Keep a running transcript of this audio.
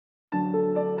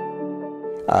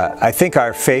I think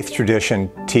our faith tradition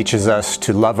teaches us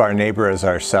to love our neighbor as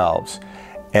ourselves.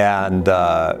 And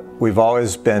we've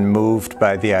always been moved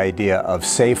by the idea of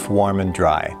safe, warm, and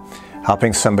dry.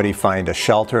 Helping somebody find a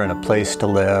shelter and a place to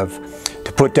live,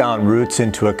 to put down roots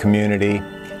into a community.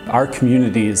 Our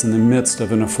community is in the midst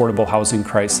of an affordable housing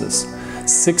crisis.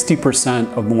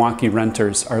 60% of Milwaukee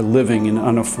renters are living in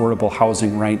unaffordable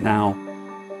housing right now.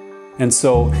 And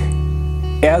so,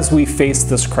 as we face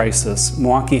this crisis,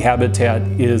 Milwaukee Habitat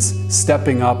is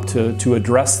stepping up to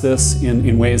address this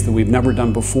in ways that we've never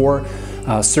done before,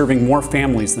 serving more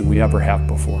families than we ever have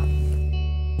before.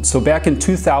 So back in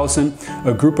 2000,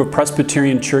 a group of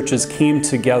Presbyterian churches came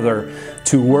together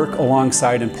to work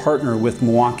alongside and partner with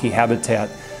Milwaukee Habitat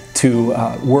to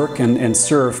work and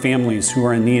serve families who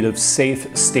are in need of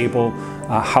safe, stable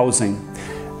housing.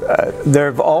 There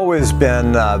have always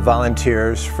been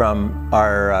volunteers from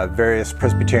our various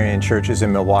Presbyterian churches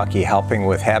in Milwaukee helping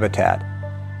with Habitat.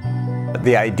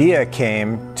 The idea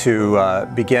came to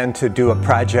begin to do a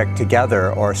project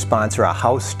together or sponsor a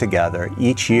house together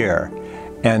each year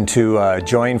and to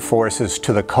join forces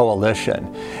to the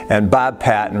coalition. And Bob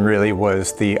Patton really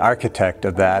was the architect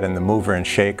of that and the mover and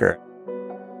shaker.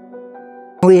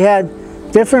 We had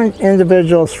different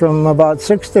individuals from about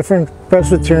 6 different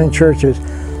Presbyterian churches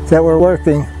that were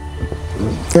working,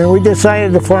 and we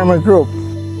decided to form a group.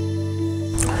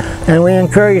 And we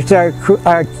encouraged our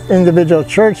individual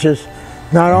churches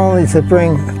not only to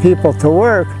bring people to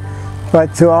work,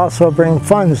 but to also bring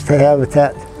funds to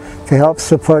Habitat to help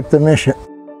support the mission.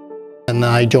 And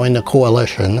I joined the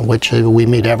coalition, which we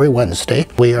meet every Wednesday.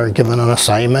 We are given an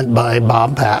assignment by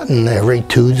Bob Patton every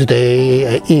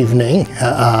Tuesday evening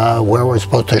where we're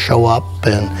supposed to show up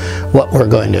and what we're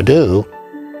going to do.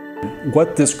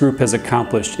 What this group has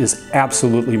accomplished is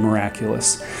absolutely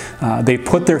miraculous. They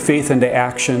put their faith into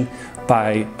action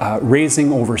by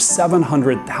raising over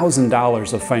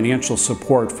 $700,000 of financial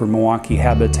support for Milwaukee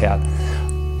Habitat.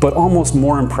 But almost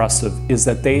more impressive is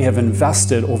that they have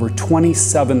invested over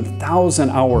 27,000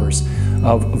 hours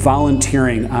of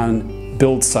volunteering on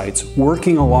build sites,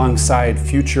 working alongside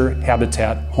future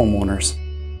Habitat homeowners.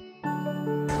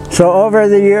 So over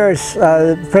the years,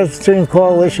 the Presbyterian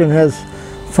Coalition has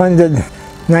funded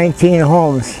 19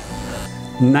 homes.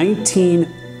 19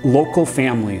 local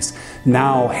families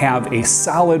now have a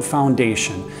solid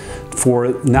foundation for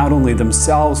not only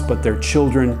themselves, but their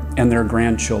children and their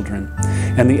grandchildren.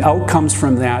 And the outcomes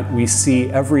from that we see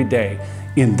every day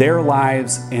in their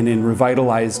lives and in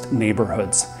revitalized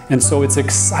neighborhoods. And so it's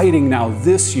exciting now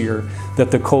this year that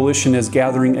the coalition is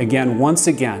gathering again, once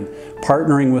again,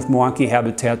 partnering with Milwaukee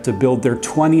Habitat to build their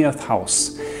 20th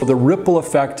house. The ripple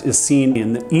effect is seen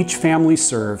in each family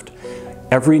served,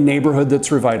 every neighborhood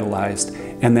that's revitalized,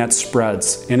 and that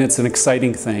spreads. And it's an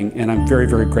exciting thing, and I'm very,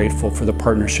 very grateful for the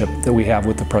partnership that we have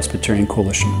with the Presbyterian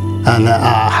Coalition. On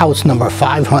house number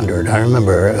 500, I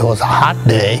remember it was a hot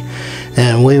day,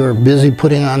 and we were busy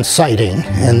putting on siding,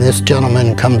 and this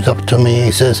gentleman comes up to me,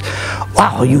 he says,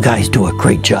 "Wow, you guys do a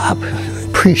great job.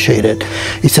 Appreciate it."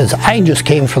 He says, "I just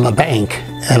came from the bank,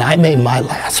 and I made my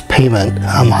last payment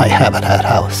on my Habitat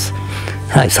house."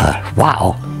 And I thought,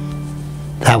 wow,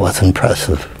 that was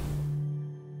impressive.